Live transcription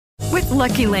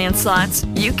Lucky Land Slots,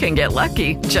 you can get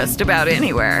lucky just about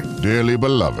anywhere. Dearly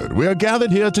beloved, we are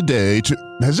gathered here today to...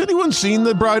 Has anyone seen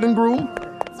the bride and groom?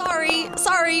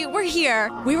 Sorry, we're here.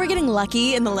 We were getting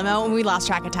lucky in the limo and we lost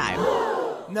track of time.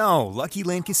 No, Lucky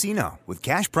Land Casino, with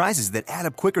cash prizes that add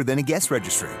up quicker than a guest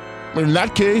registry. In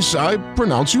that case, I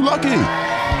pronounce you lucky.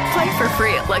 Play for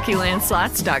free at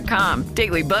LuckyLandSlots.com.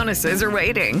 Daily bonuses are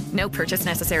waiting. No purchase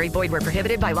necessary. Void where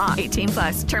prohibited by law.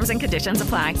 18+. Terms and conditions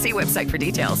apply. See website for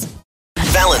details.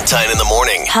 Valentine in the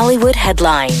morning. Hollywood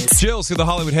headlines. Jill, see the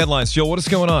Hollywood headlines. Jill, what is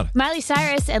going on? Miley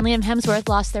Cyrus and Liam Hemsworth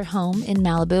lost their home in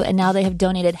Malibu, and now they have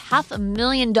donated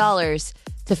 $500,000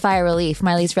 to fire relief.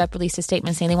 Miley's rep released a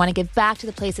statement saying they want to give back to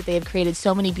the place that they have created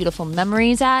so many beautiful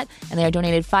memories at, and they are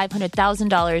donated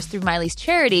 $500,000 through Miley's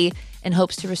charity in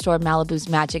hopes to restore Malibu's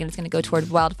magic, and it's going to go toward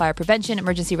wildfire prevention,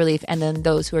 emergency relief, and then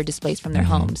those who are displaced from their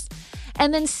homes.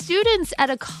 And then students at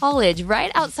a college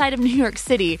right outside of New York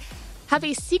City have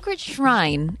a secret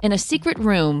shrine in a secret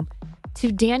room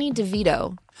to Danny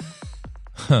DeVito.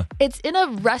 It's in a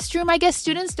restroom. I guess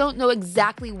students don't know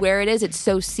exactly where it is. It's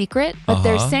so secret. But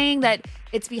they're saying that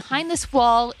it's behind this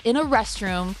wall in a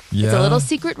restroom. Yeah. It's a little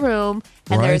secret room.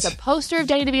 And Right. there's a poster of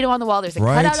Danny DeVito on the wall. There's a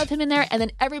Right. cutout of him in there. And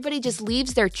then everybody just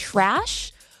leaves their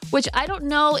trash, which I don't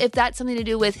know if that's something to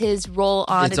do with his role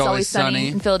on It's Always Sunny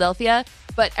in Philadelphia.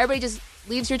 But everybody just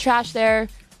leaves your trash there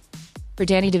for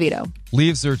Danny DeVito.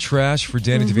 Leaves their trash for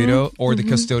Danny DeVito, or the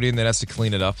custodian that has to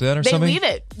clean it up then or They something? leave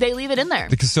it. They leave it in there.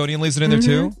 The custodian leaves it in there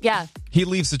too? Yeah. He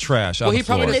leaves the trash Well, on he the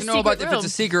floor. probably doesn't know about secret if it's a room.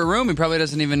 secret room. He probably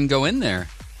doesn't even go in there.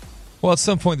 Well, at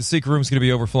some point, the secret room's going to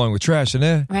be overflowing with trash, isn't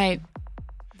it? Right.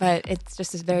 But it's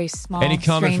just a very small, Any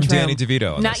comment from strange Danny room.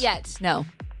 DeVito on Not this? yet. No.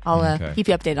 I'll Okay. keep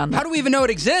you updated on that. How do we even know it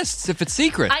exists if it's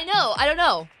secret? I know. I don't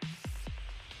know.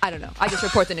 I just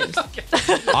report the news.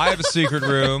 I have a secret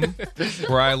room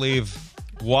where I leave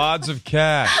wads of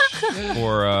cash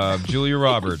for Julia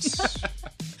Roberts.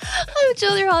 I'm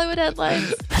Jill, your Hollywood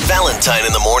headlines. Valentine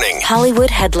in the morning. Hollywood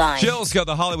headlines. Jill's got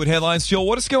the Hollywood headlines. Jill,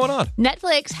 what is going on?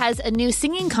 Netflix has a new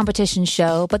singing competition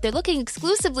show, but they're looking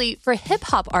exclusively for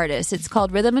hip-hop artists. It's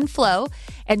called Rhythm and Flow.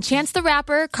 And Chance the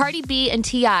Rapper, Cardi B, and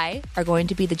T.I. are going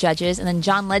to be the judges. And then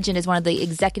John Legend is one of the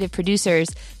executive producers.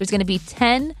 There's going to be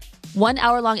 10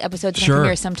 one-hour-long episodes that Sure.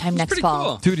 premiere sometime next pretty fall.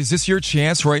 cool. Dude, is this your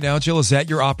chance right now, Jill? Is that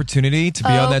your opportunity to be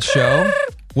on that show?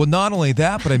 Well, not only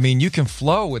that, but I mean, you can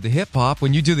flow with the hip-hop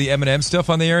when you do the Eminem stuff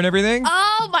on the air and everything.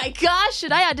 Oh, my gosh.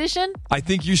 Should I audition? I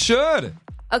think you should.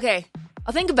 Okay.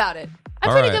 I'll think about it. I'm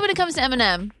All pretty right. good when it comes to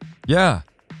Eminem. Yeah.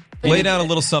 Lay down a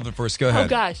little something for us. Go ahead. Oh,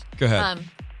 gosh. Go ahead.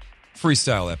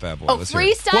 Freestyle that bad boy. Oh, Let's hear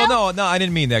it. freestyle? Well, no, I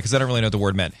didn't mean that because I don't really know what the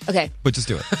word meant. Okay. But just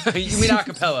do it. You mean a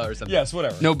cappella or something? Yes,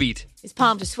 whatever. No beat. His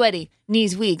palms are sweaty,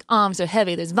 knees weak, arms are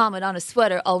heavy. There's vomit on his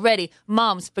sweater already.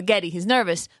 Mom's spaghetti. He's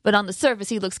nervous, but on the surface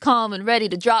he looks calm and ready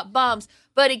to drop bombs.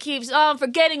 But he keeps on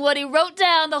forgetting what he wrote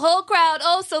down. The whole crowd,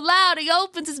 oh so loud. He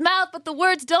opens his mouth, but the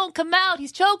words don't come out.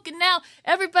 He's choking now.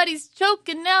 Everybody's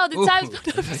choking now. The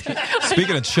time's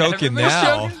Speaking of choking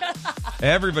now,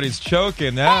 everybody's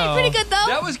choking now. Hey, pretty good though.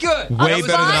 That was good. Way That was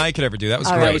better than fine. I could ever do. That was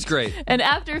All great. That was great. And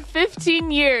after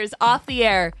 15 years off the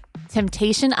air,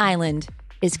 Temptation Island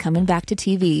is coming back to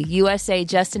TV. USA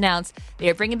just announced they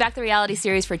are bringing back the reality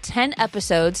series for 10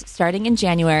 episodes starting in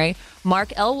January.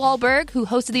 Mark L. Wahlberg, who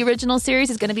hosted the original series,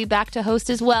 is going to be back to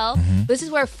host as well. This is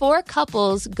where 4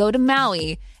 couples go to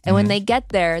Maui, and when they get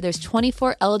there, there's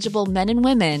 24 eligible men and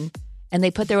women, and they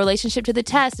put their relationship to the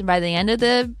test, and by the end of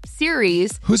the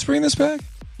series, Who's bringing this back?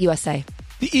 USA.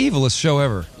 The evilest show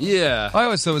ever. Yeah. I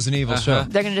always thought it was an evil show.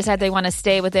 They're going to decide they want to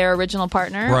stay with their original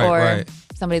partner Right, or right.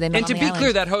 somebody they met And on to the be island.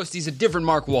 clear, that host, he's a different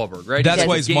Mark Wahlberg, right? That's He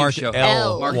why has he's a game Mark show.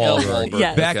 L. Mark Wahlberg. L. Wahlberg.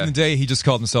 Yes. Back Okay. in the day, he just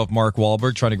called himself Mark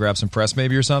Wahlberg, trying to grab some press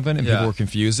maybe or something, and Yeah. people were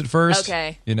confused at first.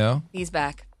 Okay. You know? He's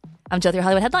back. I'm Jill, your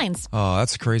Hollywood headlines. Oh,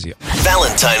 that's crazy.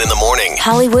 Valentine in the morning.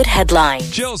 Hollywood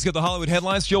headlines. Jill's got the Hollywood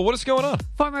headlines. Jill, what is going on?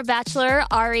 Former Bachelor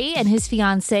Ari and his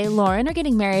fiancee Lauren are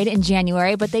getting married in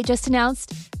January, but they just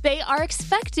announced they are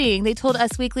expecting. They told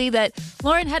Us Weekly that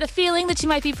Lauren had a feeling that she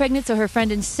might be pregnant, so her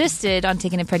friend insisted on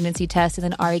taking a pregnancy test, and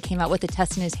then Ari came out with the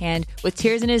test in his hand with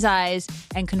tears in his eyes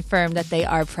and confirmed that they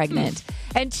are pregnant.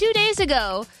 And 2 days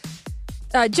ago,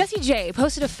 Jessie J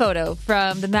posted a photo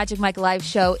from the Magic Mike live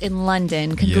show in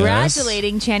London,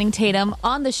 congratulating Channing Tatum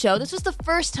on the show. This was the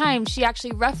first time she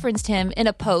actually referenced him in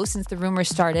a post since the rumors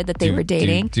started that they were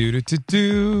dating.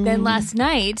 Then last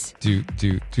night,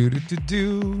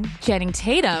 Channing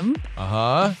Tatum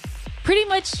pretty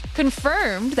much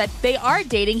confirmed that they are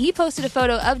dating. He posted a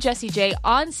photo of Jessie J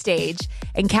on stage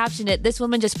and captioned it, "This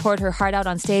woman just poured her heart out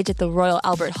on stage at the Royal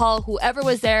Albert Hall. Whoever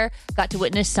was there got to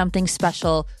witness something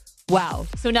special. Wow."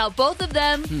 So now both of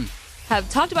them have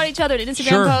talked about each other in Instagram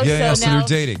Sure. posts. Yeah, so now they're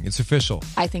dating. It's official.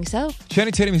 I think so.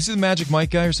 Channing Tatum, is he the Magic Mike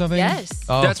guy or something? Yes.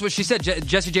 Oh. That's what she said.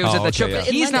 Jessie J was Oh, at that show, okay, but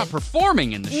yeah. he's In not London.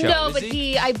 performing in the show. No, is but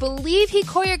he? I believe he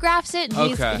choreographs it,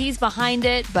 and Okay. he's behind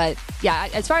it. But yeah,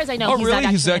 as far as I know, Oh, he's really?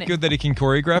 not He's actually that good that he can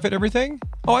choreograph it and everything?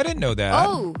 Oh, I didn't know that.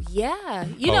 Oh yeah,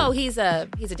 you Oh. know he's a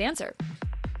dancer.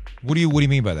 What do you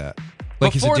mean by that?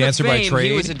 Like Before he's a dancer the by fame,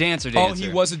 trade? he was a dancer. Oh, he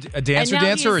was a dancer And now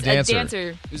dancer or a he's dancer?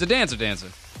 dancer. He was a dancer.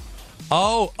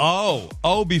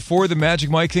 Oh, before the Magic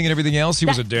Mike thing and everything else, he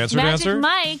was a dancer Magic dancer?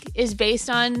 Mike is based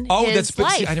on Oh, his that's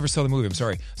life. see, I never saw the movie. I'm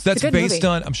sorry. So that's It's a good based movie.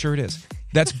 on. I'm sure it is.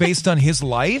 That's based on his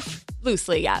life.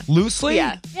 Loosely, yeah. Loosely?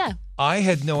 Yeah. I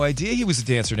had no idea he was a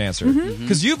dancer. Mm-hmm.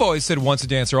 Because you've always said once a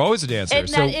dancer, always a dancer. And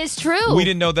that is true. We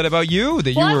didn't know that about you.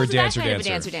 That Well, you I were a wasn't that dancer kind of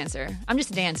dancer. a dancer. I'm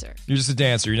just a dancer. You're just a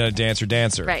dancer. You're not a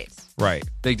dancer. Right. Right.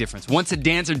 Big difference. Once a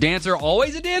dancer,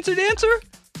 always a dancer?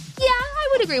 Yeah, I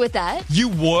would agree with that. You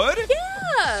would?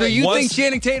 Yeah. So you Once- think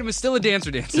Channing Tatum is still a dancer?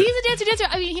 He's a dancer.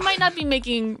 I mean, he might not be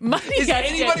making money. Is as a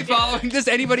anybody dancer. following this?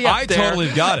 Anybody out I there? totally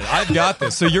got it. I've got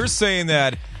this. So you're saying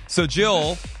that. So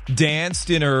Jill danced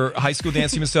in her high school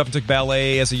dance team and stuff and took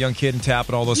ballet as a young kid and tap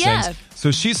and all those Yeah. things.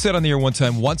 So she said on the air one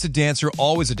time, once a dancer,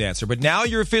 always a dancer. But now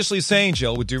you're officially saying,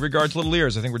 Jill, with due regard to little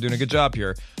ears, I think we're doing a good job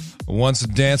here. Once a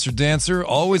dancer,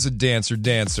 always a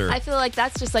dancer. I feel like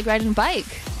that's just like riding a bike.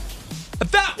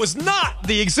 That was not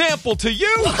the example to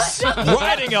use.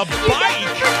 Riding a bike.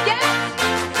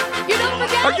 You don't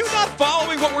forget. Are you not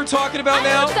following what we're talking about I know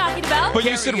now? what I'm talking about. But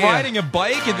you said Yeah. riding a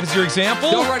bike is your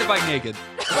example? Don't ride a bike naked.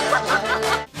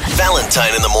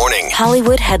 Valentine in the morning.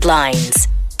 Hollywood headlines.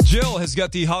 Jill has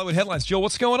got the Hollywood headlines. Jill,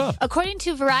 what's going on? According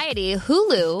to Variety,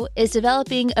 Hulu is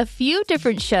developing a few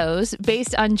different shows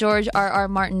based on George R.R.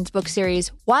 Martin's book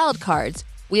series Wild Cards.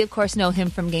 We, of course, know him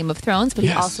from Game of Thrones, but he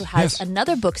Yes, also has yes.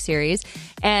 another book series.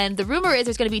 And the rumor is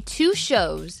there's going to be 2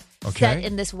 shows set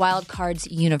in this Wild Cards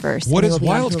universe. What and is they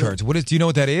will be on Wild Hulu. Cards? Do you know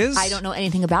what that is? I don't know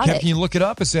anything about Can it. you look it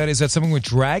up? Is that something with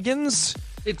dragons?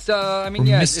 It's I mean, Or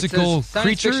yeah, mystical it's a science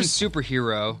fiction creatures?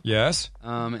 superhero. Yes.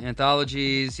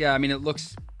 Anthologies. Yeah, I mean, it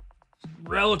looks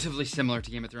relatively similar to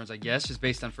Game of Thrones, I guess, just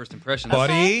based on first impressions.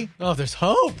 Buddy. Oh, there's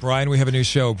hope. Brian, we have a new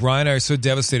show. Brian and I are so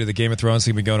devastated that Game of Thrones is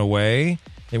going to be going away.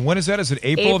 And when is that? Is it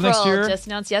April of next year? Just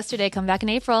announced yesterday. Come back in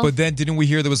April. But then didn't we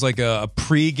hear there was like a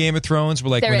pre-Game of Thrones where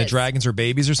like There when the is. dragons are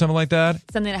babies or something like that?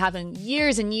 Something that happened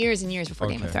years and years and years before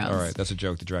Game of Thrones. All right. That's a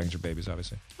joke. The dragons are babies,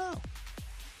 obviously. Oh.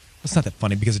 That's not that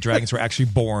funny because the dragons were actually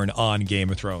born on Game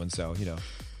of Thrones. So, you know.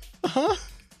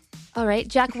 All right.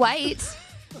 Jack White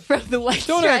from the White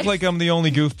Don't Stripes. act like I'm the only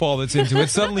goofball that's into it.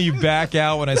 Suddenly you back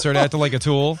out when I start acting like a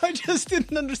tool. I just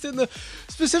didn't understand the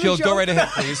specific Jill, joke. go right ahead,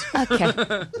 please.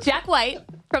 Okay. Jack White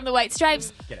from the White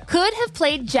Stripes could have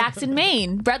played Jackson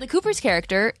Maine, Bradley Cooper's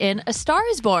character in A Star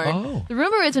is Born. Oh. The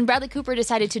rumor is when Bradley Cooper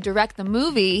decided to direct the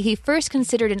movie, he first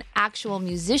considered an actual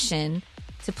musician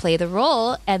to play the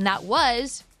role, and that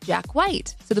was Jack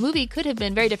White. So the movie could have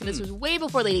been very different. This was way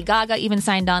before Lady Gaga even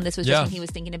signed on. This was just Yeah. when he was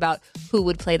thinking about who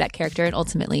would play that character, and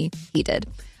ultimately he did.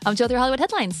 Jill, with your Hollywood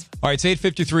headlines. All right, it's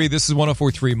 8:53. This is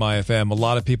 104.3 My FM. A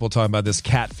lot of people talking about this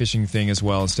catfishing thing as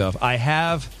well and stuff.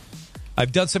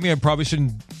 I've done something I probably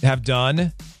shouldn't have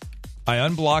done. I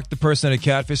unblocked the person that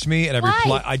had catfished me, and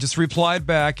Why? I just replied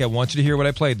back. I want you to hear what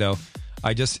I played, though.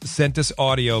 I just sent this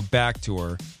audio back to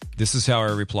her. This is how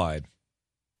I replied.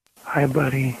 Hi,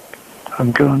 buddy.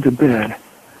 I'm going to bed.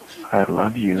 I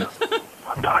love you.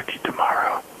 I'll talk to you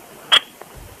tomorrow.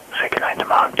 Say goodnight to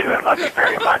Mom, too. I love you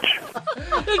very much.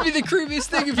 That'd be the creepiest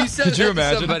thing if you said Could you that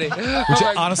imagine? to somebody.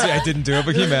 Which honestly, I didn't do it,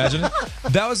 but can you imagine?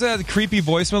 That was that creepy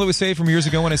voicemail that we saved from years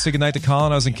ago when I said goodnight to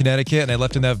Colin. I was in Connecticut, and I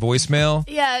left him that voicemail.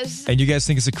 Yes. And you guys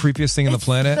think it's the creepiest thing on the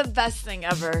planet? The best thing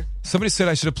ever. Somebody said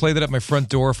I should have played that at my front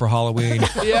door for Halloween.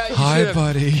 Yeah, you Hi, should've.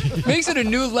 buddy. Makes it a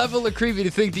new level of creepy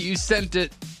to think that you sent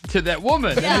it to that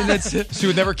woman. Yeah. I mean, that's She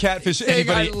would never catfish saying,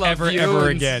 anybody "I love ever, you," ever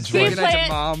and again. Can you Good night play to it?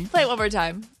 Mom. Play it one more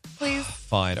time, please.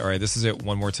 Fine. All right, this is it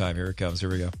one more time. Here it comes. Here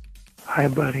we go. Hi,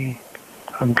 buddy.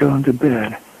 I'm going to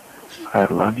bed. I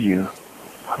love you.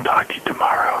 I'll talk to you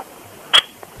tomorrow.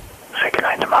 Say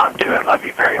goodnight to Mom, too. I love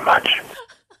you very much.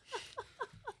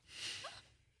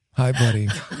 Hi, buddy.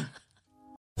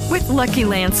 With Lucky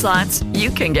Land Slots,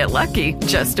 you can get lucky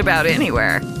just about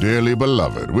anywhere. Dearly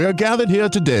beloved, we are gathered here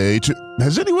today to...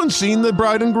 Has anyone seen the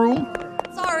bride and groom?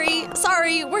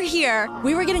 Sorry, we're here.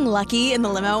 We were getting lucky in the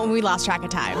limo and we lost track of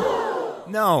time.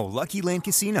 No, Lucky Land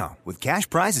Casino, with cash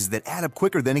prizes that add up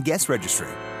quicker than a guest registry.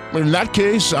 In that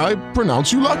case, I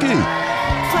pronounce you lucky.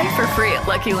 Play for free at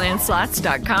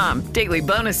LuckyLandSlots.com. Daily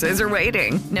bonuses are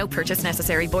waiting. No purchase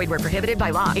necessary. Void where prohibited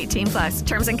by law. 18+.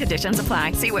 Terms and conditions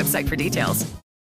apply. See website for details.